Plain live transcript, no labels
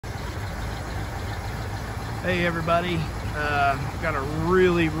Hey everybody, got a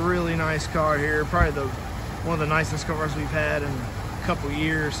really nice car here. Probably one of the nicest cars we've had in a couple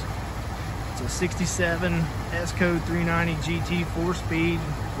years. It's a 67 S-Code 390 GT 4-speed,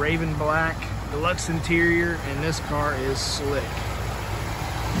 Raven black, deluxe interior, and this car is slick.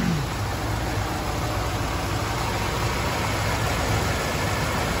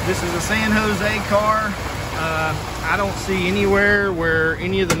 This is a San Jose car. I don't see anywhere where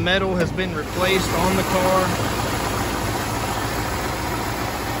any of the metal has been replaced on the car.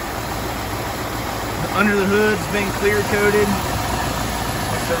 Under the hood's been clear coated.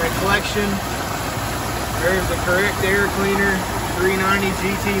 It's a reflection. There's the correct air cleaner, 390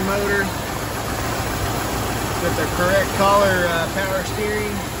 GT motor. With the correct collar power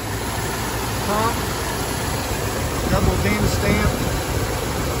steering, pump, double VIN stamp,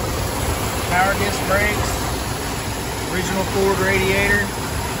 power disc brakes, original Ford radiator.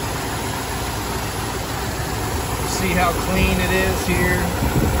 See how clean it is here.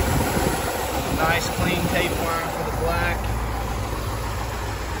 Nice clean tape line for the black.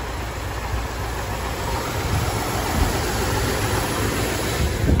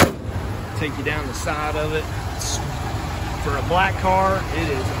 Take you down the side of it. For a black car, it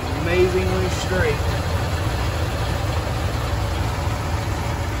is amazingly straight.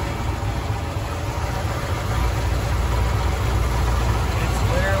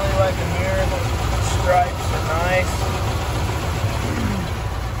 Like a mirror, the stripes are nice.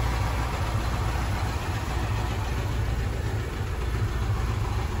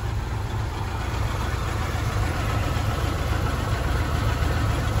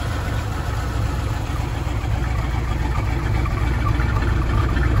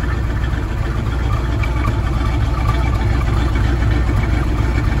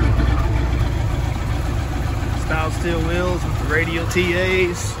 Style steel wheels with the radial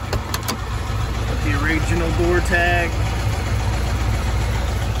TAs. The original door tag.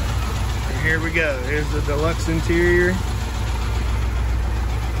 And here we go. Here's the deluxe interior.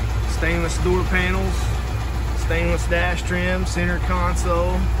 Stainless door panels, stainless dash trim, center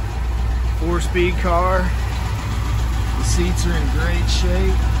console, 4-speed car. The seats are in great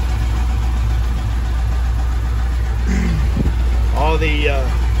shape. All the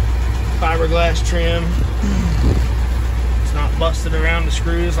fiberglass trim. It's not busted around the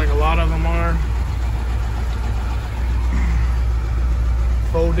screws like a lot of them are.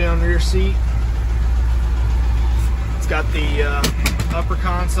 Fold down rear seat. It's got the upper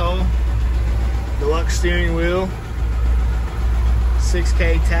console, deluxe steering wheel,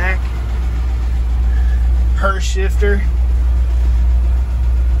 6K tack, Hurst shifter,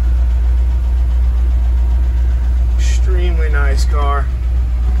 extremely nice car.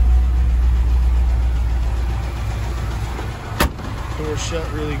 Door shut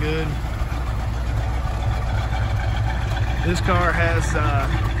really good. This car has a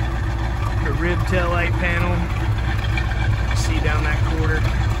rib taillight panel. You see down that quarter.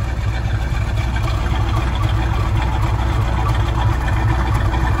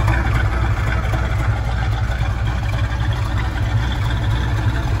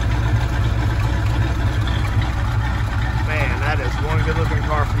 Man, that is one good looking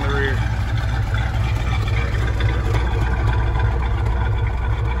car from the rear.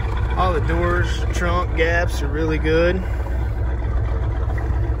 All the doors, trunk gaps are really good.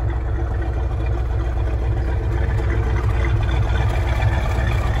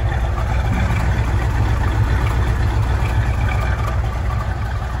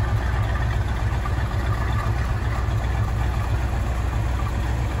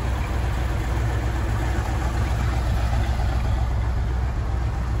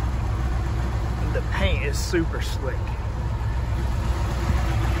 The paint is super slick.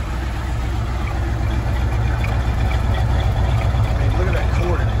 Hey, look at that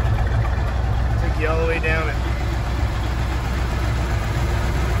quarter. Take you all the way down it.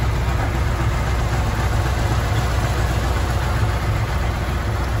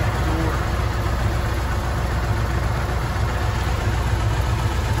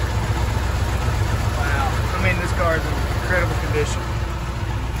 Wow. I mean, this car is in incredible condition.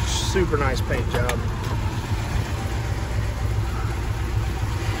 Super nice paint job.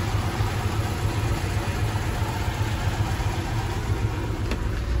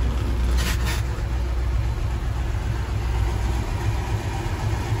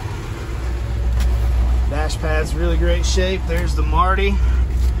 Dash pad's really great shape. There's the Marty.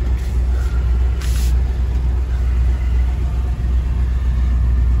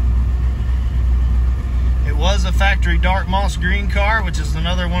 It was a factory dark moss green car, which is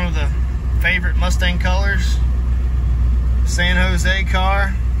another one of the favorite Mustang colors. San Jose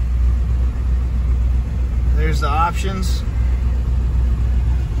car. Here's the options.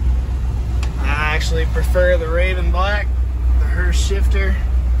 I actually prefer the Raven Black, the Hearst shifter.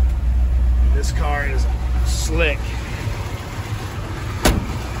 This car is slick.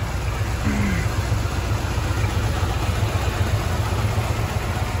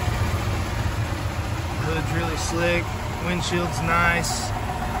 Hood's really slick, windshield's nice.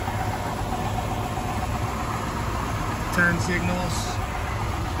 Turn signals.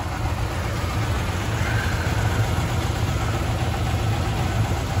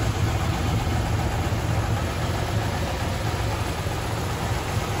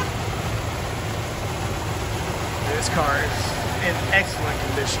 This car is in excellent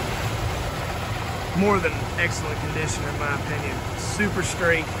condition. More than excellent condition in my opinion. Super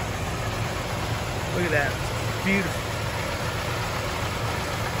straight. Look at that. Beautiful.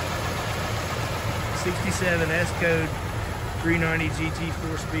 67 S code, 390 GT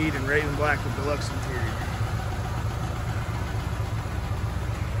 4-speed, and Raven Black with deluxe interior.